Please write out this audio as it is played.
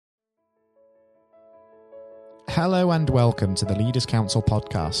Hello and welcome to the Leaders Council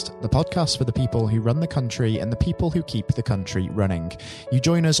podcast, the podcast for the people who run the country and the people who keep the country running. You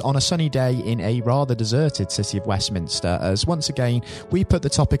join us on a sunny day in a rather deserted city of Westminster as once again we put the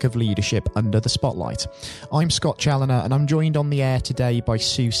topic of leadership under the spotlight. I'm Scott Challoner and I'm joined on the air today by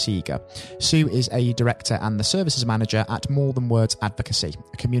Sue Seager. Sue is a director and the services manager at More Than Words Advocacy,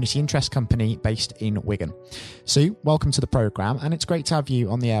 a community interest company based in Wigan. Sue, welcome to the programme and it's great to have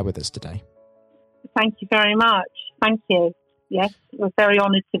you on the air with us today. Thank you very much. Thank you. Yes, we're very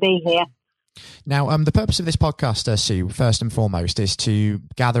honoured to be here. Now, the purpose of this podcast, Sue, first and foremost, is to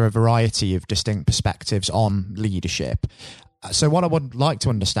gather a variety of distinct perspectives on leadership. So what I would like to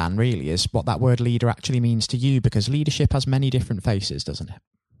understand really is what that word leader actually means to you, because leadership has many different faces, doesn't it?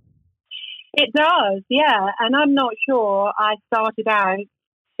 It does, yeah. And I'm not sure I started out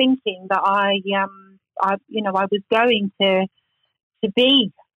thinking that I was going to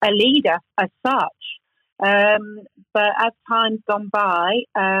be a leader as such. But as time's gone by,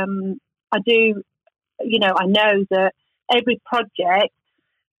 I know that every project,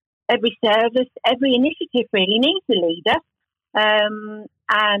 every service, every initiative really needs a leader.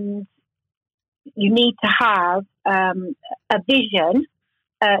 And you need to have a vision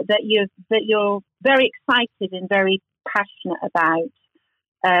that you're very excited and very passionate about.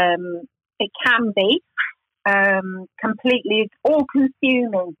 It can be completely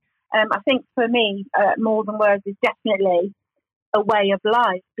all-consuming. I think for me, More Than Words is definitely a way of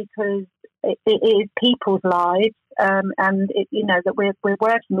life because it is people's lives, and that we're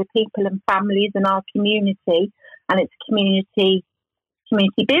working with people and families in our community, and it's community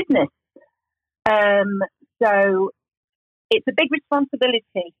business. So it's a big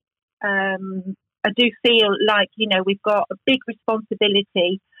responsibility. I do feel like we've got a big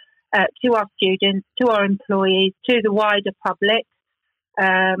responsibility to our students, to our employees, to the wider public.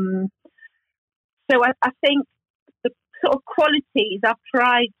 So I think the sort of qualities I've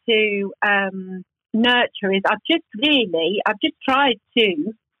tried to nurture is I've just tried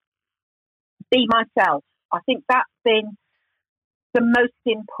to be myself. I think that's been the most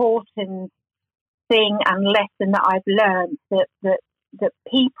important thing and lesson that I've learned, that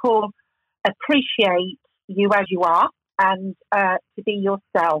people appreciate you as you are and to be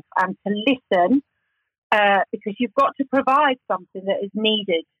yourself and to listen. Because you've got to provide something that is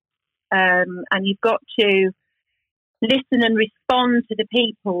needed, and you've got to listen and respond to the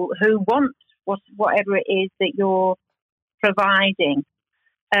people who want whatever it is that you're providing.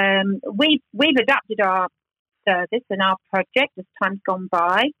 We've adapted our service and our project as time's gone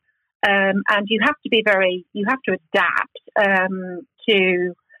by, and you have to adapt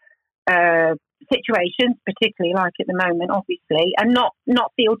to situations, particularly like at the moment, obviously, and not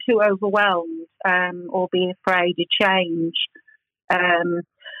feel too overwhelmed or be afraid of change.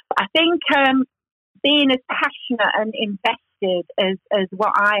 I think being as passionate and invested as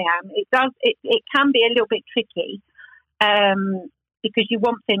what I am, it can be a little bit tricky because you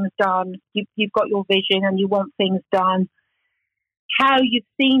want things done. You've got your vision and you want things done how you've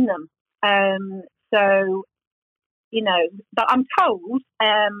seen them. But I'm told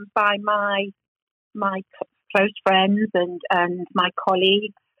by my close friends and my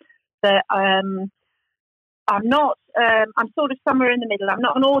colleagues that I'm sort of somewhere in the middle. I'm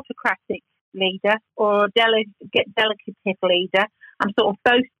not an autocratic leader or a delegative leader. I'm sort of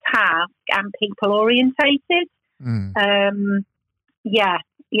both task and people orientated. I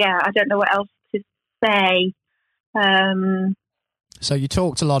don't know what else to say. So you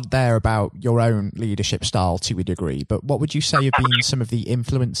talked a lot there about your own leadership style to a degree, but what would you say have been some of the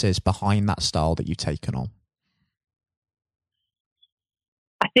influences behind that style that you've taken on?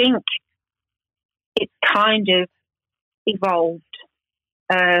 I think it's kind of evolved.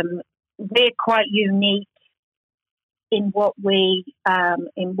 We're quite unique in what we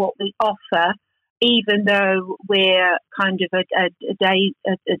offer, even though we're kind of a day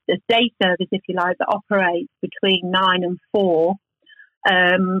service, if you like, that operates between 9 and 4.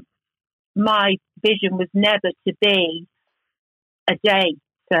 My vision was never to be a day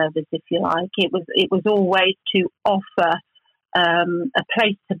service, if you like. It was always to offer a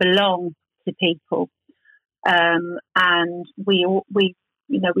place to belong to people, and we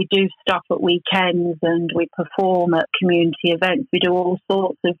do stuff at weekends and we perform at community events. We do all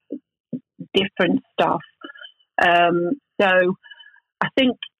sorts of different stuff. So I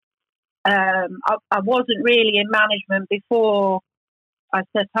think I wasn't really in management before I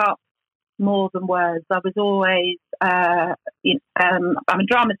set up More Than Words. I was always, I'm a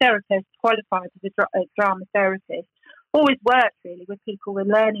drama therapist, qualified as a drama therapist. Always worked really with people with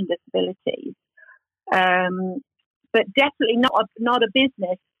learning disabilities, but definitely not a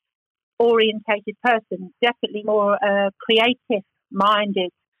business orientated person, definitely more creative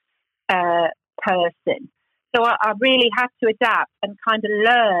minded person. So I really had to adapt and kind of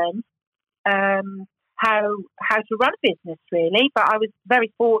learn how to run a business, really. But I was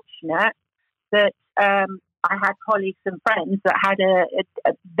very fortunate that I had colleagues and friends that had a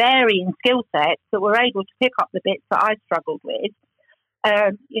varying skill sets that were able to pick up the bits that I struggled with,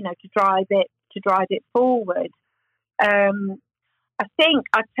 to drive it forward. I think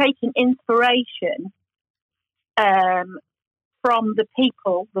I've taken inspiration from the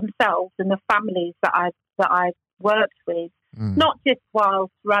people themselves and the families that I've worked with, not just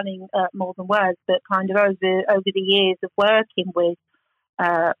whilst running More Than Words, but kind of over the years of working with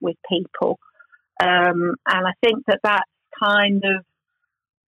people. And I think that kind of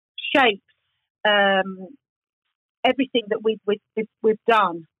shapes everything that we've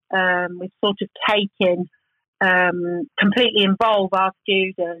done. We've sort of taken, completely involve our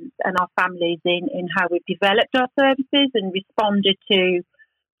students and our families in how we've developed our services and responded to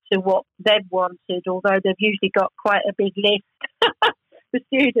what they've wanted, although they've usually got quite a big list. The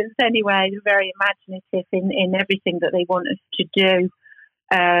students anyway, they're very imaginative in everything that they want us to do.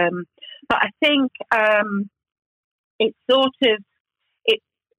 But I think it's sort of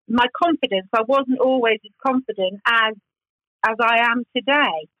my confidence. I wasn't always as confident as I am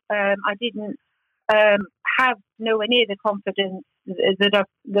today. I didn't have nowhere near the confidence that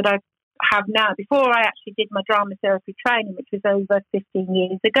I have now. Before I actually did my drama therapy training, which was over 15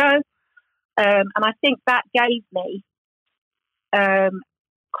 years ago, and I think that gave me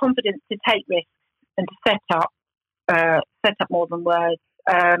confidence to take risks and to set up More Than Words.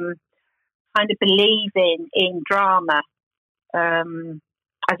 Kind of believing in drama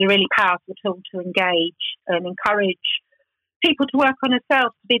as a really powerful tool to engage and encourage people to work on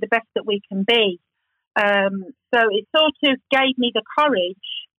ourselves to be the best that we can be. So it sort of gave me the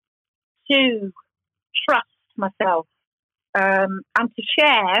courage to trust myself and to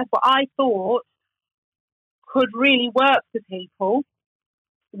share what I thought could really work for people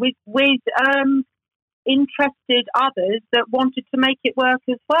with interested others that wanted to make it work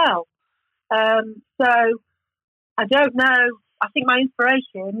as well. So I don't know. I think my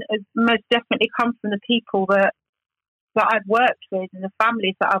inspiration has most definitely come from the people that I've worked with and the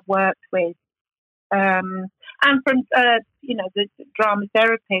families that I've worked with, and from the drama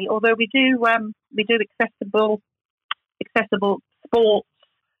therapy. Although we do accessible sports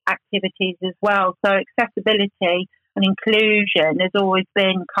activities as well. So accessibility and inclusion has always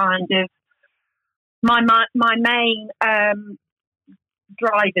been kind of my main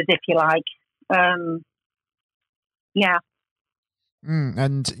drivers, if you like. Yeah.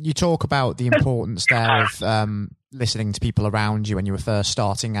 And you talk about the importance there of listening to people around you when you were first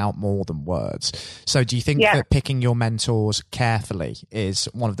starting out More Than Words. So do you think that picking your mentors carefully is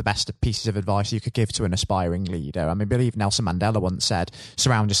one of the best pieces of advice you could give to an aspiring leader? I mean, I believe Nelson Mandela once said,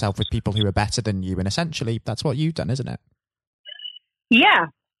 surround yourself with people who are better than you. And essentially, that's what you've done, isn't it? Yeah.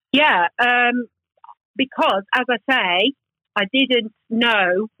 Because, as I say, I didn't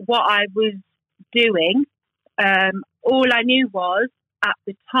know what I was doing. All I knew was, at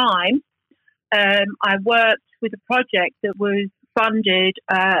the time, I worked with a project that was funded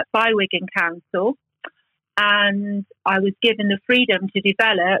by Wigan Council, and I was given the freedom to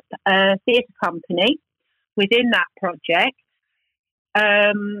develop a theatre company within that project.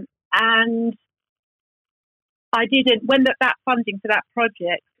 And I didn't, when that funding for that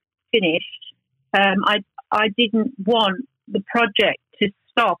project finished, I didn't want the project to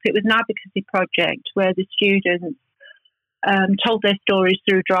stop. It was an advocacy project where the students told their stories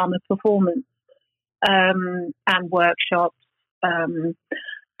through drama performance and workshops. And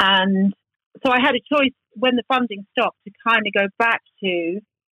so I had a choice when the funding stopped to kind of go back to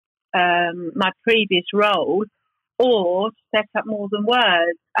my previous role or set up More Than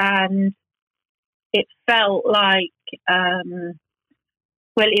Words. And it felt like,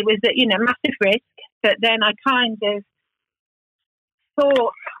 it was a massive risk. But then I kind of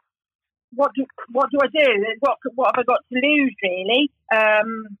thought, what do I do? What have I got to lose, really?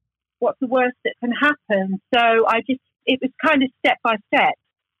 What's the worst that can happen? So it was kind of step by step.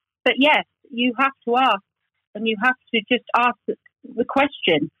 But yes, you have to ask, and you have to just ask the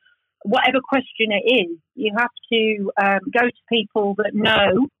question, whatever question it is. You have to go to people that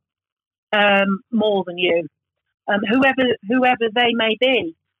know more than you, whoever they may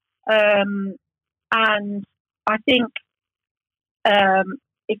be. And I think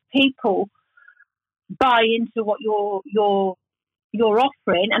if people buy into what you're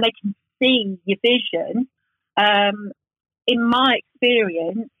offering and they can see your vision, in my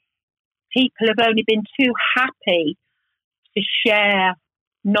experience, people have only been too happy to share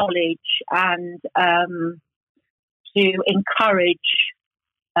knowledge and to encourage,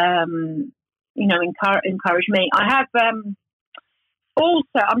 encourage me. I have also,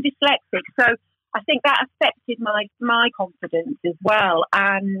 I'm dyslexic, so I think that affected my confidence as well.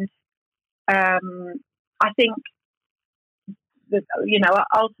 And I think that,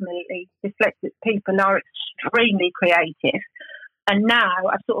 ultimately dyslexic people are extremely creative. And now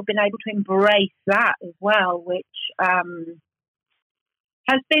I've sort of been able to embrace that as well, which has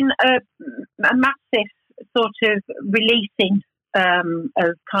been a massive sort of releasing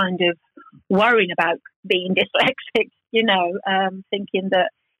of kind of worrying about being dyslexic, thinking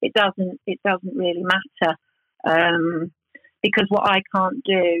that it doesn't really matter, because what I can't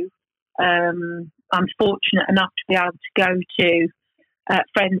do, I'm fortunate enough to be able to go to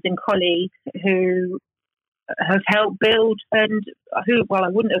friends and colleagues who have helped build, and I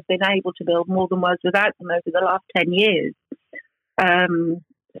wouldn't have been able to build More Than Words without them over the last 10 years. So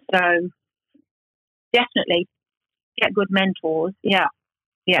definitely get good mentors. Yeah.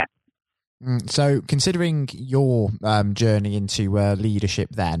 So considering your journey into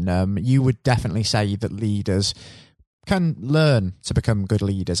leadership then, you would definitely say that leaders can learn to become good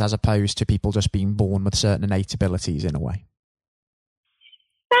leaders as opposed to people just being born with certain innate abilities in a way?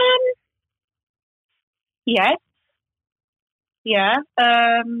 Yes. Yeah.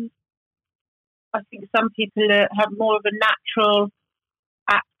 I think some people have more of a natural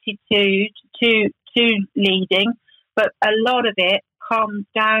aptitude to leading, but a lot of it comes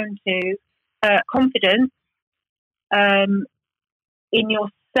down to confidence in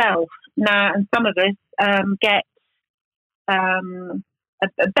yourself. Now, and some of us get a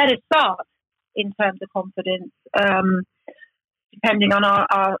better start in terms of confidence, depending on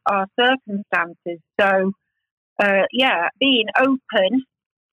our circumstances. So, being open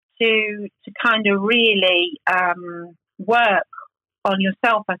to kind of really work on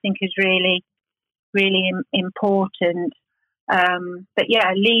yourself, I think, is really, really important. But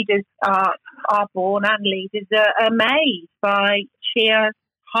yeah, leaders are born, and leaders are made by sheer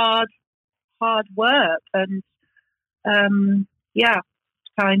hard work, and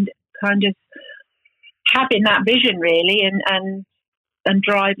kind of having that vision really, and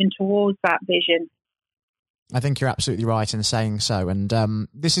driving towards that vision. I think you're absolutely right in saying so. And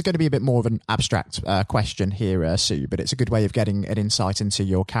this is going to be a bit more of an abstract question here, Sue, but it's a good way of getting an insight into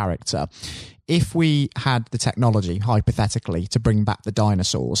your character. If we had the technology, hypothetically, to bring back the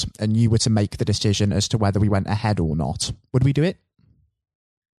dinosaurs, and you were to make the decision as to whether we went ahead or not, would we do it?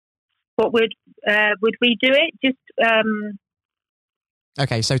 What would we do it? Just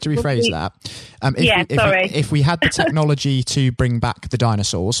okay, so to rephrase that, if we had the technology to bring back the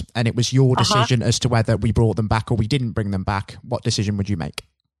dinosaurs and it was your decision as to whether we brought them back or we didn't bring them back, what decision would you make?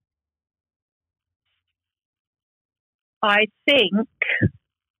 I think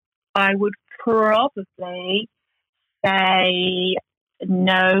I would probably say,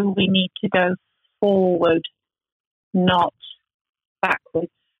 no, we need to go forward, not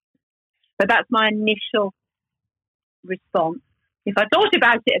backwards. But that's my initial response. If I thought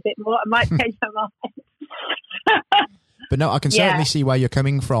about it a bit more, I might change my mind. But no, I can certainly see where you're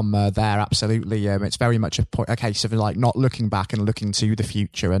coming from there, absolutely. It's very much a case of like not looking back and looking to the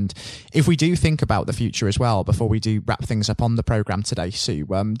future. And if we do think about the future as well, before we do wrap things up on the programme today, Sue,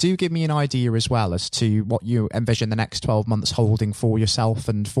 do give me an idea as well as to what you envision the next 12 months holding for yourself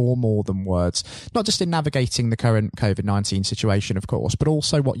and for More Than Words, not just in navigating the current COVID-19 situation, of course, but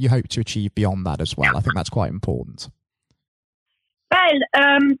also what you hope to achieve beyond that as well. I think that's quite important. Well,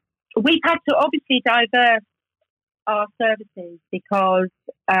 we've had to obviously divert our services because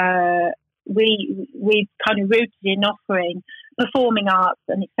we've kind of rooted in offering performing arts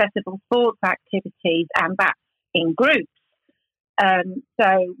and accessible sports activities, and that's in groups.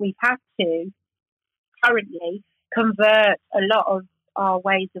 So we've had to currently convert a lot of our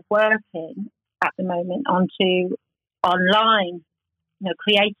ways of working at the moment onto online,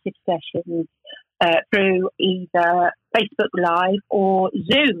 creative sessions through either Facebook Live or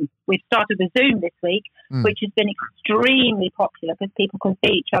Zoom. We've started with Zoom this week, which has been extremely popular because people can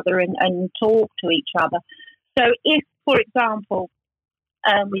see each other and talk to each other. So if, for example,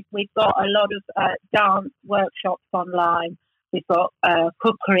 we've got a lot of dance workshops online, we've got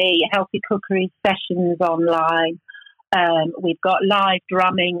healthy cookery sessions online, we've got live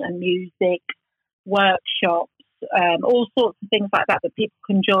drumming and music workshops, all sorts of things like that people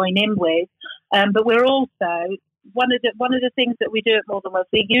can join in with. But we're also one of the things that we do at More Than Words,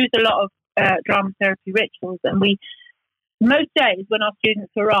 we use a lot of drama therapy rituals, and most days when our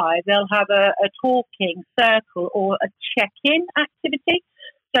students arrive, they'll have a talking circle or a check-in activity.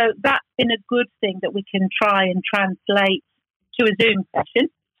 So that's been a good thing that we can try and translate to a Zoom session.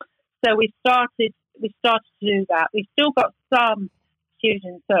 So we started to do that. We've still got some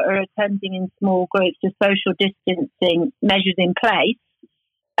students that are attending in small groups with social distancing measures in place.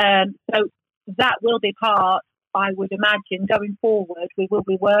 So that will be part, I would imagine, going forward. We will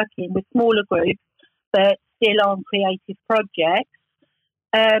be working with smaller groups, but still on creative projects.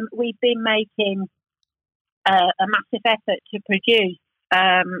 We've been making a massive effort to produce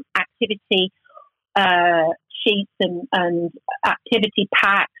activity sheets and activity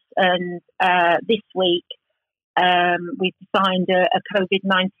packs. And this week, we've designed a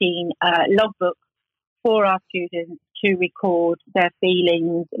COVID-19 logbook for our students to record their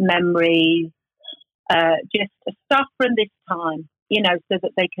feelings, memories, just stuff from this time, so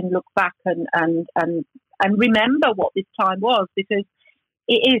that they can look back and remember what this time was, because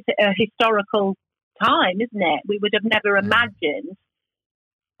it is a historical time, isn't it? We would have never imagined.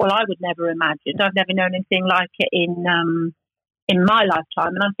 Well, I would never imagined. I've never known anything like it in my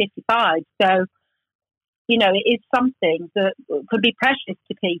lifetime, and I'm 55. So, it is something that could be precious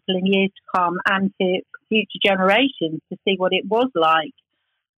to people in years to come and to future generations to see what it was like.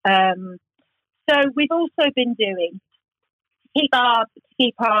 So we've also been doing to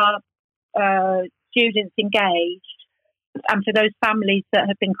keep our students engaged, and for those families that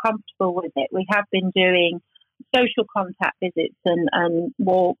have been comfortable with it, we have been doing social contact visits and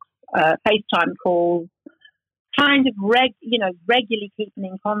walks, FaceTime calls, kind of regularly keeping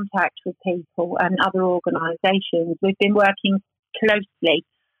in contact with people and other organisations. We've been working closely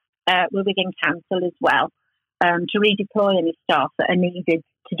with Wigan Council as well to redeploy any staff that are needed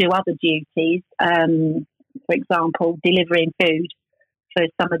to do other duties. For example, delivering food for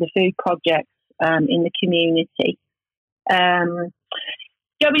some of the food projects in the community.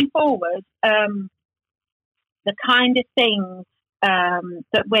 Going forward, the kind of things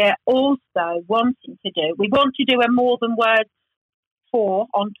that we're also wanting to do. We want to do a More Than Words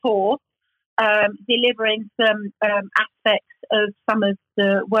on tour, delivering some aspects of some of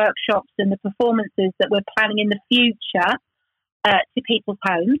the workshops and the performances that we're planning in the future to people's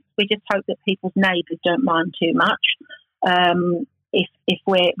homes. We just hope that people's neighbours don't mind too much. If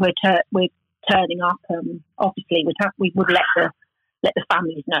we're turning up, obviously we would let the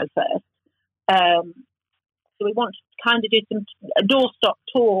families know first. So we want to kind of do some doorstop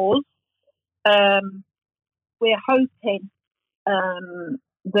tours. We're hoping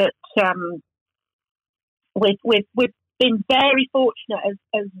that we've been very fortunate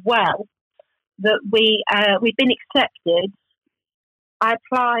as well that we've been accepted. I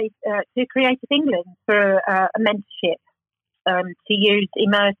applied to Creative England for a mentorship to use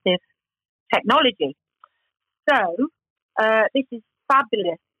immersive technology. So this is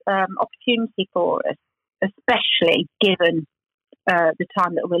fabulous opportunity for us, especially given the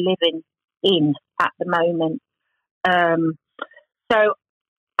time that we're living in at the moment. So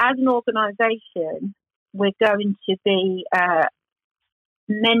as an organisation, we're going to be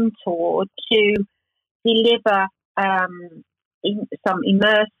mentored to deliver some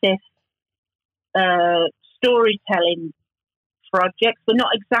immersive storytelling projects. We're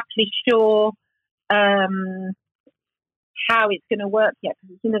not exactly sure how it's going to work yet,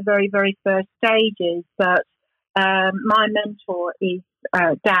 because it's in the very, very first stages. But my mentor is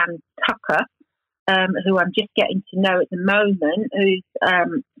Dan Tucker, who I'm just getting to know at the moment, who's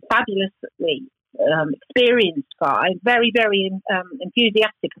fabulously experienced guy, very, very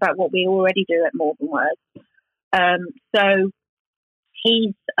enthusiastic about what we already do at More Than Words. So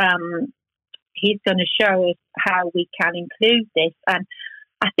he's going to show us how we can include this. And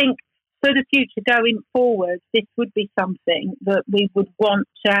I think for the future going forward, this would be something that we would want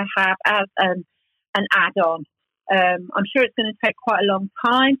to have as an add-on. I'm sure it's going to take quite a long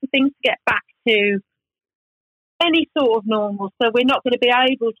time for things to get back to any sort of normal. So we're not going to be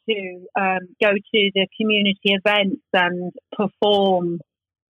able to go to the community events and perform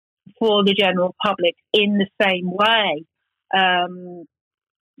for the general public in the same way.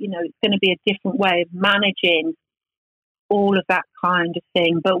 It's going to be a different way of managing all of that kind of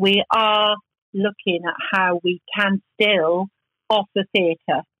thing. But we are looking at how we can still offer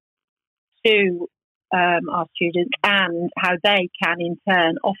theatre to our students, and how they can in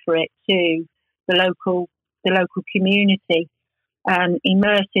turn offer it to the local community. And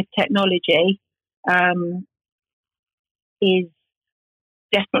immersive technology is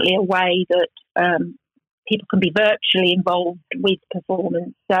definitely a way that people can be virtually involved with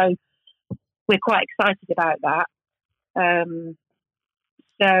performance. So we're quite excited about that. I'm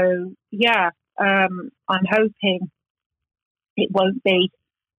hoping it won't be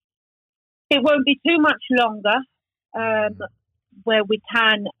too much longer, where we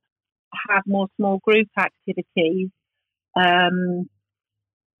can have more small group activities. And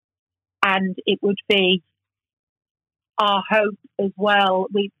it would be our hope as well.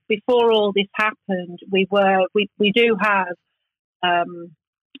 Before all this happened, we do have a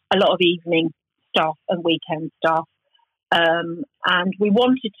lot of evening staff and weekend staff, and we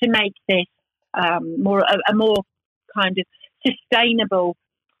wanted to make this a more kind of sustainable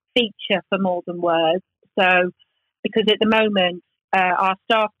feature for More Than Words. So, because at the moment our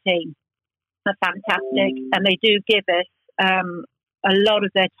staff team are fantastic, and they do give us a lot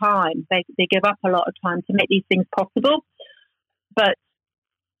of their time. They give up a lot of time to make these things possible. But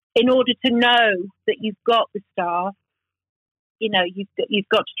in order to know that you've got the staff, you've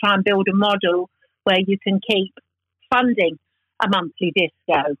got to try and build a model where you can keep funding a monthly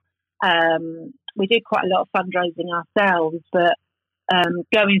disco. We do quite a lot of fundraising ourselves, but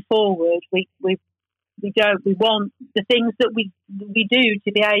going forward, we want the things that we do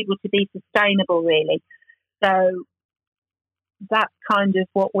to be able to be sustainable, really. So that's kind of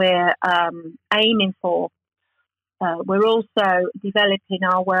what we're aiming for. We're also developing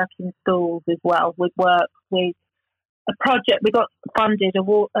our work in schools as well. We work with a project. We got funded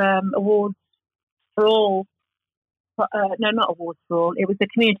awards for all. No, not awards for all. It was the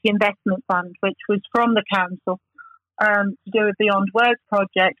Community Investment Fund, which was from the council, to do a Beyond Words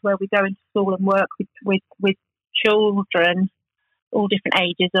project, where we go into school and work with children, all different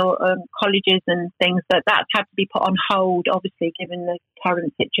ages, or colleges and things. But that's had to be put on hold, obviously, given the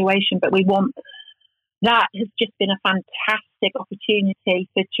current situation. But that has just been a fantastic opportunity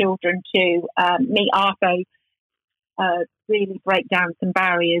for children to meet our folks, really break down some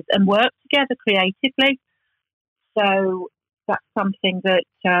barriers and work together creatively. So that's something that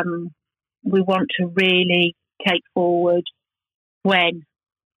we want to really take forward when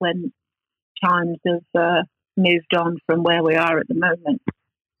times have moved on from where we are at the moment.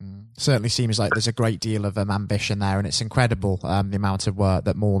 Certainly seems like there's a great deal of ambition there, and it's incredible the amount of work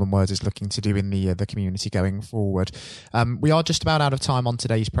that More Than Words is looking to do in the community going forward. We are just about out of time on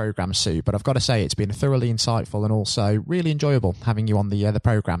today's programme, Sue, but I've got to say it's been thoroughly insightful and also really enjoyable having you on the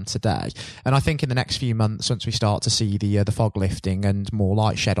programme today. And I think in the next few months, once we start to see the fog lifting and more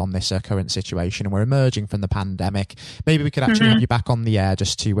light shed on this current situation, and we're emerging from the pandemic, maybe we could actually have you back on the air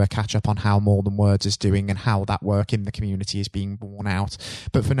just to catch up on how More Than Words is doing and how that work in the community is being borne out.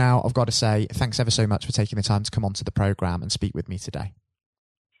 But for now, I've got to say thanks ever so much for taking the time to come onto the programme and speak with me today.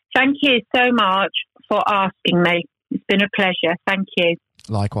 Thank you so much for asking me. It's been a pleasure. Thank you.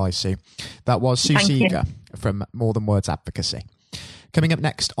 Likewise, Sue. That was Sue Seager from More Than Words Advocacy. Coming up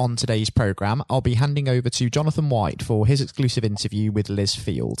next on today's programme, I'll be handing over to Jonathan White for his exclusive interview with Liz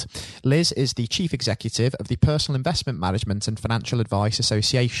Field. Liz is the Chief Executive of the Personal Investment Management and Financial Advice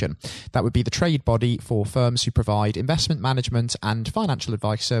Association. That would be the trade body for firms who provide investment management and financial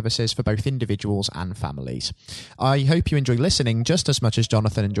advice services for both individuals and families. I hope you enjoy listening just as much as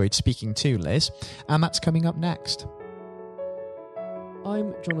Jonathan enjoyed speaking to Liz, and that's coming up next.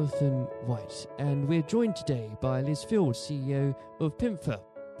 I'm Jonathan White, and we're joined today by Liz Field, CEO of PIMFA,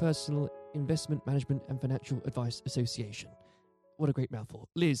 Personal Investment Management and Financial Advice Association. What a great mouthful.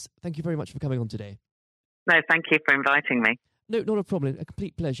 Liz, thank you very much for coming on today. No, thank you for inviting me. No, not a problem. A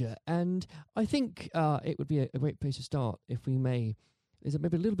complete pleasure. And I think it would be a great place to start, if we may. There's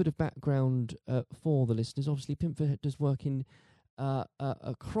maybe a little bit of background for the listeners. Obviously, PIMFA does work in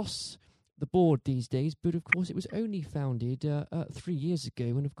across the board these days, but of course it was only founded 3 years ago,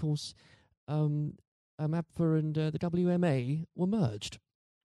 and of course APFA and the WMA were merged.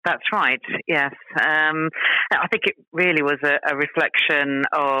 That's right, yes. I think it really was a reflection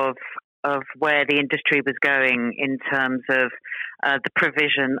of where the industry was going in terms of the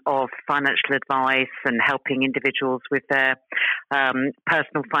provision of financial advice and helping individuals with their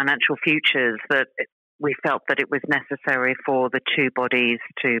personal financial futures, that we felt that it was necessary for the two bodies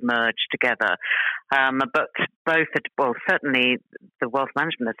to merge together. But certainly the Wealth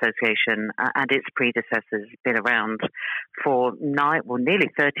Management Association and its predecessors have been around for nearly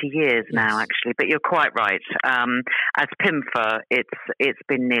 30 years now, actually. But you're quite right. As PIMFA, it's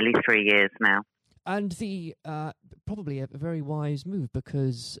been nearly 3 years now. And the probably a very wise move,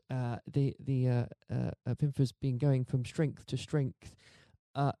 because the PIMFA's been going from strength to strength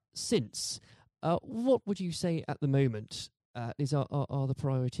since. What would you say at the moment are the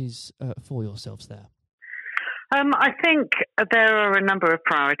priorities for yourselves there? I think there are a number of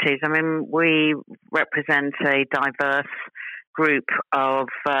priorities. I mean, we represent a diverse group of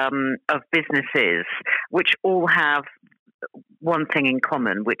businesses which all have one thing in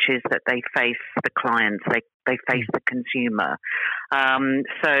common, which is that they face the clients, they face the consumer.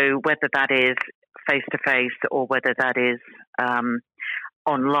 So whether that is face-to-face or whether that is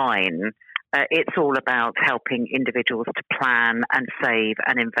online, it's all about helping individuals to plan and save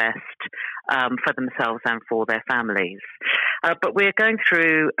and invest for themselves and for their families. But we're going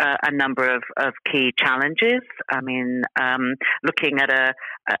through a number of key challenges. I mean, looking at a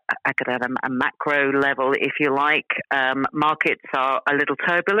macro level, if you like, markets are a little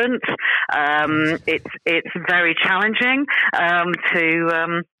turbulent. It's very challenging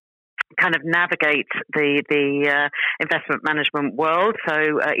to kind of navigate the investment management world.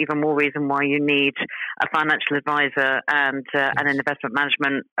 So even more reason why you need a financial advisor and an investment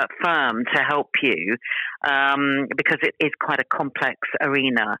management firm to help you, because it is quite a complex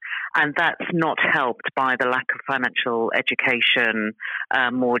arena, and that's not helped by the lack of financial education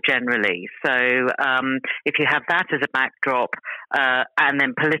more generally. So if you have that as a backdrop, and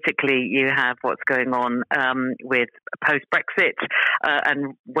then politically you have what's going on with post-Brexit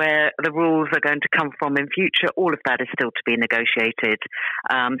and where the rules are going to come from in future, all of that is still to be negotiated.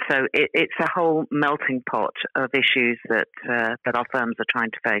 So it's a whole melting pot of issues that our firms are trying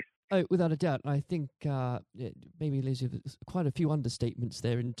to face. Oh, without a doubt. I think maybe, Liz, there's quite a few understatements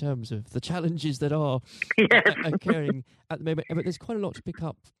there in terms of the challenges that are occurring at the moment. But there's quite a lot to pick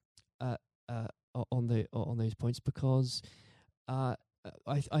up on those points, because I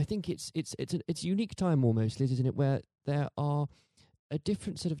think it's a unique time almost, Liz, isn't it, where there are a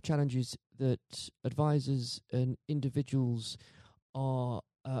different set of challenges that advisors and individuals are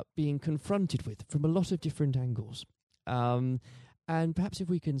being confronted with from a lot of different angles. And perhaps if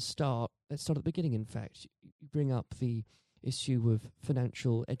we can let's start at the beginning, in fact. You bring up the issue of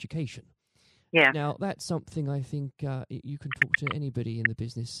financial education. Yeah. Now, that's something I think you can talk to anybody in the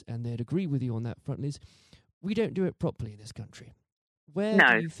business and they'd agree with you on that front, Liz. We don't do it properly in this country. Where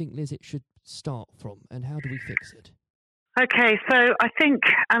do you think, Liz, it should start from, and how do we fix it? Okay, so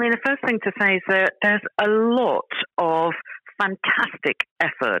the first thing to say is that there's a lot of fantastic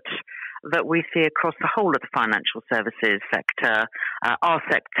effort that we see across the whole of the financial services sector, our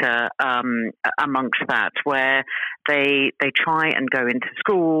sector amongst that, where they try and go into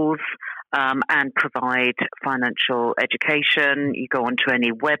schools and provide financial education. You go onto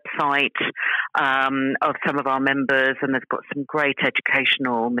any website of some of our members, and they've got some great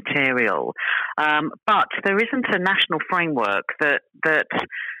educational material. But there isn't a national framework that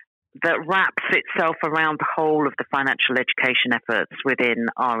wraps itself around the whole of the financial education efforts within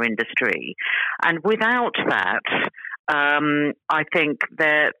our industry. And without that, I think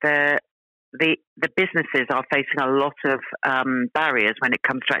the businesses are facing a lot of barriers when it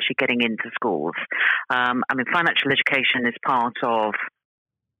comes to actually getting into schools. Financial education is part of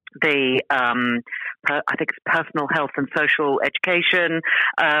the I think it's personal health and social education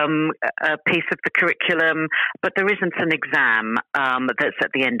piece of the curriculum, but there isn't an exam that's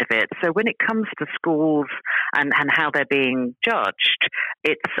at the end of it. So when it comes to schools and how they're being judged,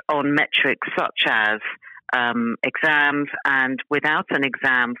 it's on metrics such as exams, and without an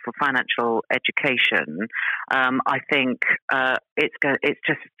exam for financial education, I think it's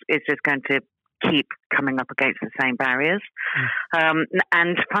just going to keep coming up against the same barriers.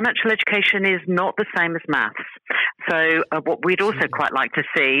 And financial education is not the same as maths. So what we'd also quite like to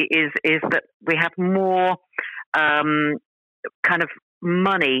see is that we have more kind of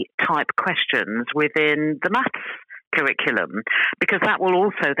money type questions within the maths curriculum, because that will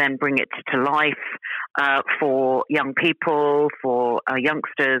also then bring it to life for young people, for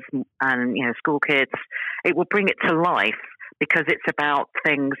youngsters and school kids. It will bring it to life because it's about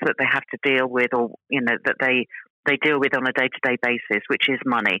things that they have to deal with, or that they deal with on a day-to-day basis, which is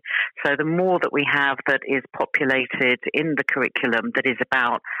money. So the more that we have that is populated in the curriculum that is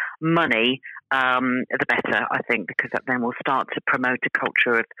about money, the better, I think, because that then will start to promote a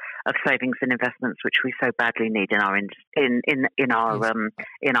culture of savings and investments, which we so badly need in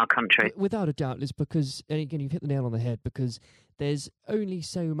our country. Without a doubt, Liz, because, and again, you've hit the nail on the head, because there's only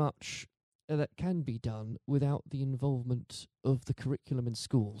so much that can be done without the involvement of the curriculum in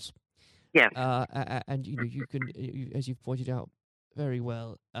schools. Yeah, and you can, as you've pointed out very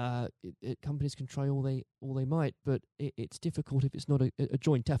well, companies can try all they might, but it's difficult if it's not a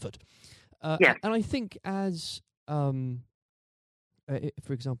joint effort. Yeah. And I think as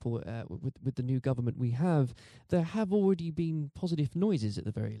for example, with the new government we have, there have already been positive noises at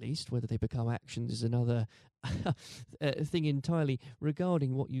the very least. Whether they become actions is another thing entirely,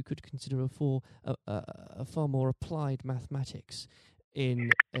 regarding what you could consider a far more applied mathematics in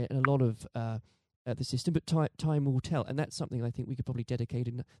a lot of the system, but time will tell, and that's something I think we could probably dedicate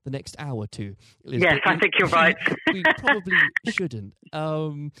in the next hour to. Yes, I think you're right. We probably shouldn't.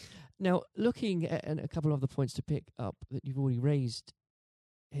 Now, looking at a couple of other points to pick up that you've already raised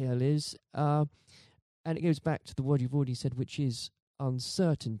here, Liz, and it goes back to the word you've already said, which is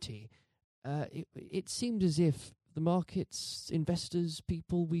uncertainty. it seemed as if the markets, investors,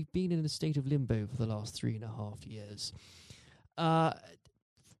 people, we've been in a state of limbo for the last 3.5 years.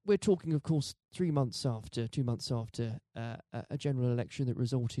 We're talking, of course, 2 months after a general election that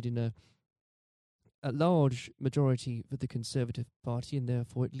resulted in a large majority for the Conservative Party, and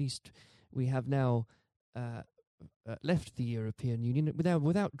therefore at least we have now left the European Union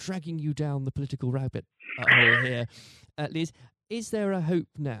without dragging you down the political rabbit hole here. Liz, is there a hope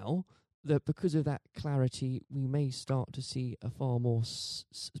now that because of that clarity we may start to see a far more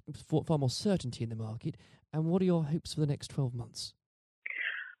certainty in the market? And what are your hopes for the next 12 months?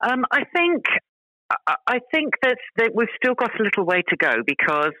 I think that we've still got a little way to go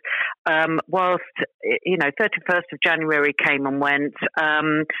because whilst 31st of January came and went,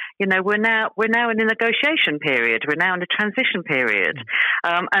 we're now in a negotiation period. We're now in a transition period,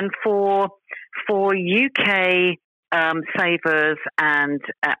 and for UK savers and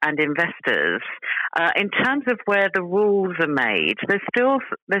investors, in terms of where the rules are made, there's still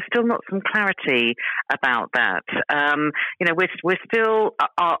not some clarity about that. We're still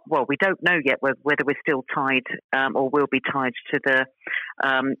we don't know yet whether we're still tied or will be tied to the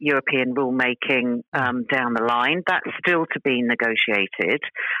European rulemaking down the line. That's still to be negotiated.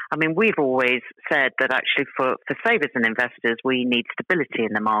 I mean, we've always said that actually for savers and investors, we need stability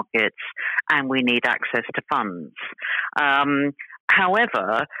in the markets and we need access to funds.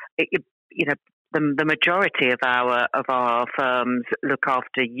 However, the majority of our firms look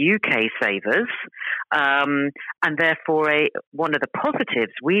after UK savers, and therefore one of the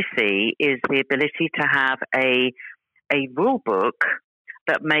positives we see is the ability to have a rule book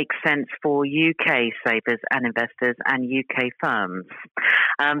that makes sense for UK savers and investors and UK firms.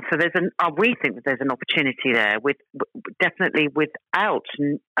 So we think that there's an opportunity there, definitely without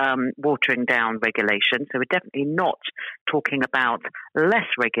watering down regulation. So we're definitely not talking about less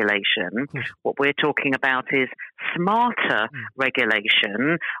regulation. What we're talking about is smarter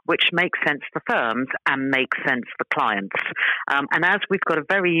regulation, which makes sense for firms and makes sense for clients. And as we've got a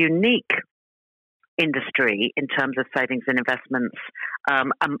very unique industry in terms of savings and investments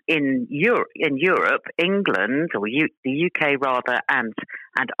in Europe, England, or the UK rather, and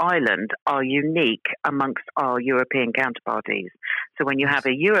Ireland are unique amongst our European counterparties. So when you have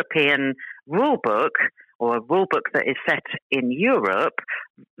a European rule book or a rule book that is set in Europe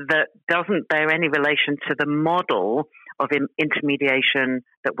that doesn't bear any relation to the model of intermediation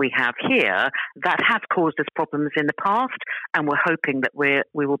that we have here, that has caused us problems in the past, and we're hoping that we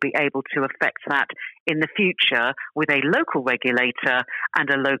will be able to affect that in the future with a local regulator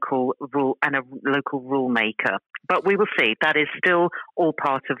and a local rule maker. But we will see. That is still all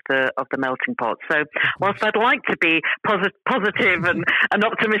part of the melting pot. So whilst I'd like to be positive and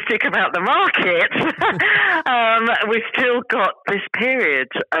optimistic about the market, we've still got this period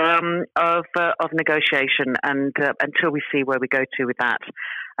of negotiation, and until we see where we go to with that.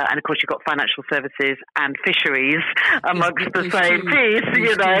 And of course, you've got financial services and fisheries amongst the same piece,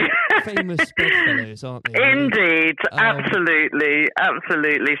 Famous bedfellows, aren't they? Indeed, absolutely.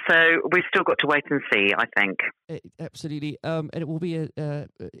 So we've still got to wait and see, I think. Absolutely. And it will be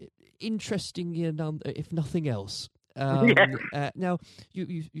interesting, if nothing else. Yes. Now,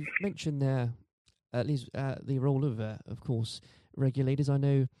 you've mentioned there, Liz, the role of course, regulators. I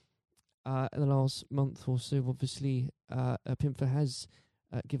know in the last month or so, obviously, PIMFA has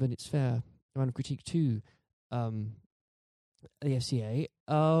given its fair amount of critique to the FCA.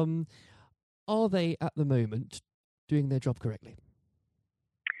 Are they, at the moment, doing their job correctly?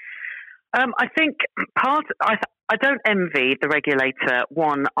 I think I don't envy the regulator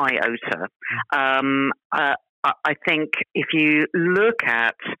one iota. I think if you look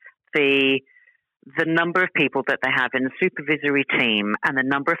at the number of people that they have in the supervisory team and the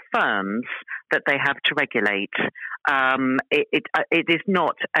number of firms that they have to regulate, it is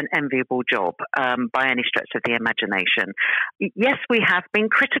not an enviable job by any stretch of the imagination. Yes, we have been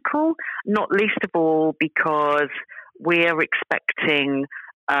critical, not least of all because we are expecting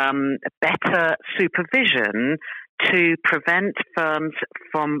better supervision to prevent firms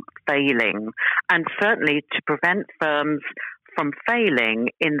from failing, and certainly to prevent firms from failing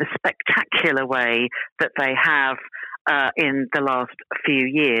in the spectacular way that they have in the last few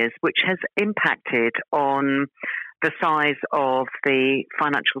years, which has impacted on the size of the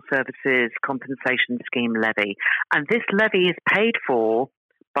Financial Services Compensation Scheme levy. And this levy is paid for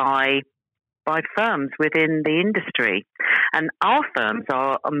by firms within the industry. And our firms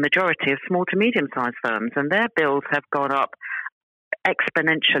are a majority of small to medium-sized firms, and their bills have gone up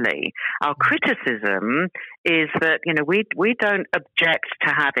exponentially. Our criticism is that we don't object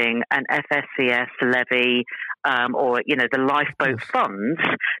to having an FSCS levy or the lifeboat funds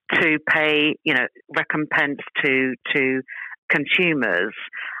to pay recompense to consumers.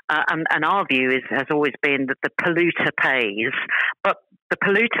 And our view has always been that the polluter pays, but the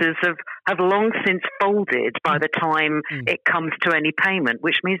polluters have long since folded by the time it comes to any payment,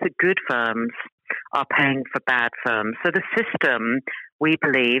 which means that good firms are paying for bad firms. So the system, we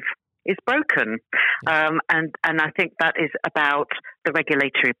believe, is broken. And I think that is about the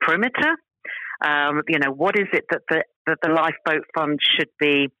regulatory perimeter. What is it that the lifeboat fund should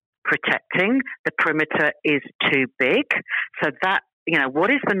be protecting? The perimeter is too big. So that,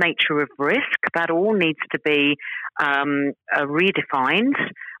 what is the nature of risk? That all needs to be redefined,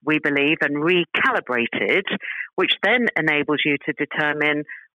 we believe, and recalibrated, which then enables you to determine,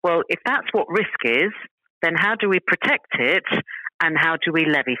 well, if that's what risk is, then how do we protect it and how do we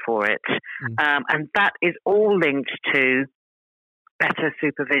levy for it? And that is all linked to better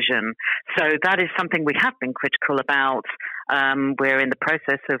supervision. So that is something we have been critical about. We're in the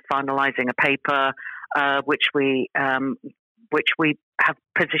process of finalising a paper which we have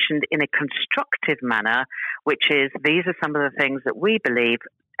positioned in a constructive manner, which is these are some of the things that we believe,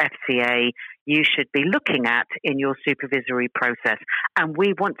 FCA, you should be looking at in your supervisory process. And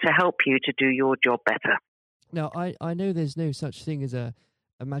we want to help you to do your job better. Now, I know there's no such thing as a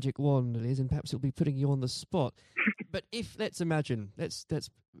magic wand, Liz, and perhaps it'll be putting you on the spot. But let's imagine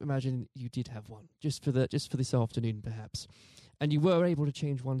you did have one just for this afternoon, perhaps, and you were able to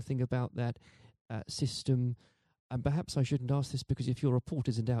change one thing about that system. And perhaps I shouldn't ask this because if your report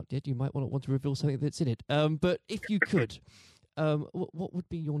isn't out yet, you might want to reveal something that's in it. But if you could, what would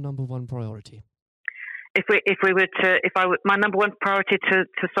be your number one priority? My number one priority to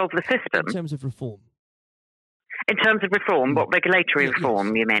solve the system in terms of reform. In terms of reform, what regulatory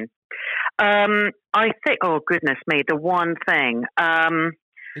reform you mean? I think. Oh goodness me, the one thing.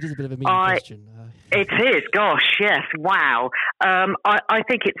 It is a bit of a mean question. It is. Gosh, yes. Wow. I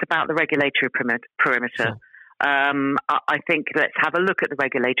think it's about the regulatory perimeter. Sure. I think let's have a look at the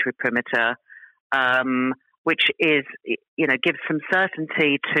regulatory perimeter, which is, gives some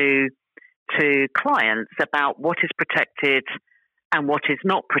certainty to clients about what is protected and what is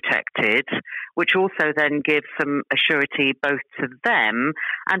not protected, which also then gives some assurity both to them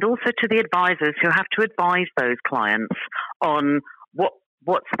and also to the advisors who have to advise those clients on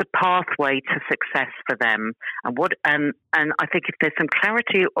what's the pathway to success for them, and I think if there's some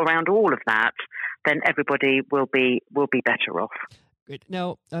clarity around all of that, then everybody will be better off. Great.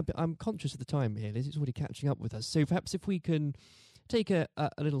 Now, I'm conscious of the time here, Liz. It's already catching up with us. So perhaps if we can take a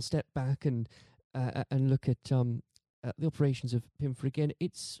little step back and look at the operations of PIMFA again.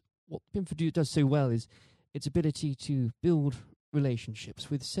 It's what PIMFA does so well is its ability to build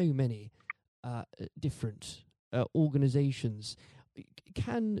relationships with so many different organisations.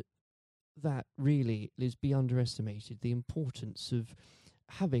 Can that really, Liz, be underestimated? The importance of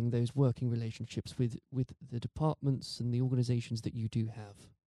having those working relationships with the departments and the organisations that you do have?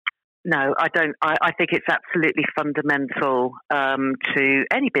 No, I don't. I think it's absolutely fundamental to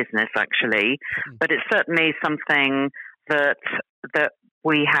any business, actually. But it's certainly something that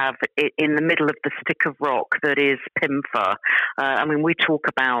we have in the middle of the stick of rock that is PIMFA. We talk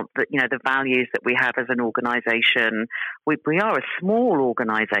about the values that we have as an organisation. We are a small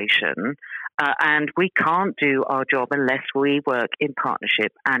organisation, and we can't do our job unless we work in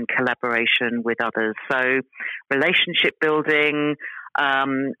partnership and collaboration with others. So, relationship building.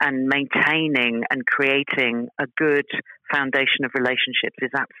 And maintaining and creating a good foundation of relationships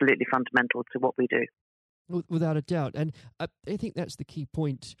is absolutely fundamental to what we do. Without a doubt. And I think that's the key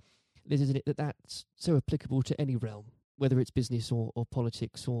point, Liz, isn't it, that's so applicable to any realm, whether it's business or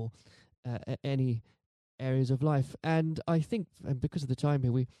politics or any areas of life. And I think, and because of the time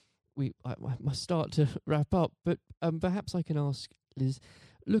here, I must start to wrap up, but perhaps I can ask, Liz,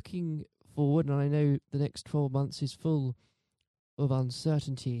 looking forward, and I know the next 12 months is full of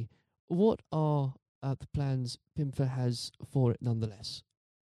uncertainty, what are the plans PIMFA has for it nonetheless?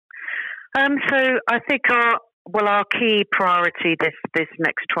 So I think our key priority this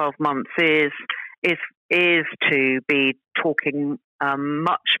next 12 months is to be talking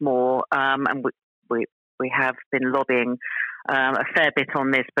much more, and we have been lobbying a fair bit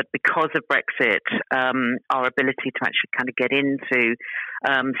on this, but because of Brexit, our ability to actually kind of get into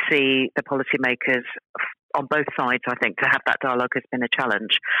see the policymakers on both sides, I think, to have that dialogue has been a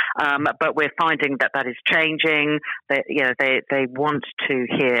challenge. But we're finding that is changing. They want to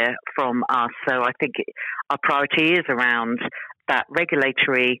hear from us. So I think our priority is around that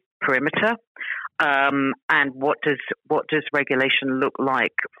regulatory perimeter. And what does regulation look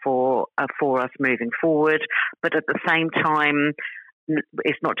like for us moving forward? But at the same time,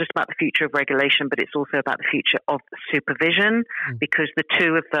 it's not just about the future of regulation, but it's also about the future of supervision, because the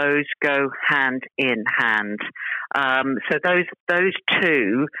two of those go hand in hand. So those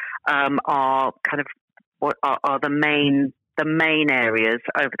two are kind of what are the main areas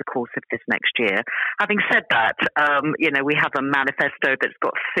over the course of this next year. Having said that, we have a manifesto that's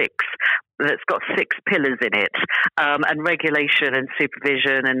got six pillars in it, and regulation and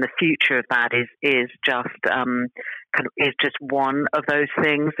supervision and the future of that is just one of those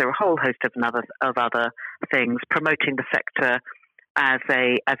things. There are a whole host of other things. Promoting the sector as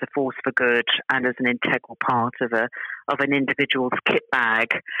a force for good and as an integral part of an individual's kit bag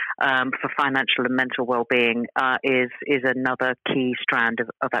for financial and mental well-being is another key strand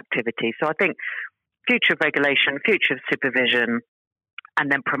of activity. So I think future of regulation, future of supervision, and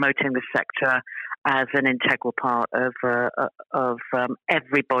then promoting the sector as an integral part of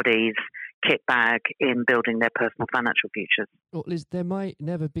everybody's kit bag in building their personal financial futures. Well, Liz, there might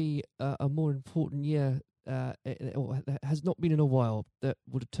never be a more important year. It has not been in a while that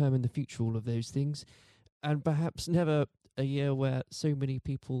will determine the future of all of those things, and perhaps never a year where so many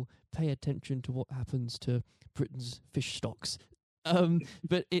people pay attention to what happens to Britain's fish stocks.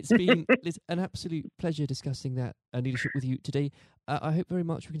 But it's been an absolute pleasure discussing that leadership with you today. I hope very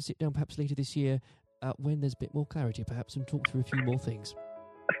much we can sit down perhaps later this year when there's a bit more clarity perhaps and talk through a few more things.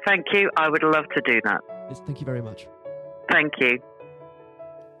 Thank you. I would love to do that. Liz, thank you very much. Thank you.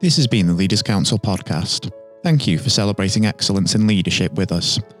 This has been the Leaders Council podcast. Thank you for celebrating excellence in leadership with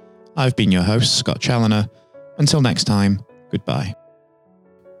us. I've been your host, Scott Challoner. Until next time, goodbye.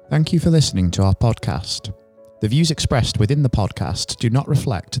 Thank you for listening to our podcast. The views expressed within the podcast do not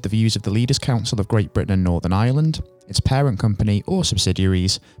reflect the views of the Leaders Council of Great Britain and Northern Ireland, its parent company or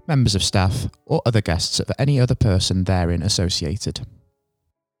subsidiaries, members of staff, or other guests of any other person therein associated.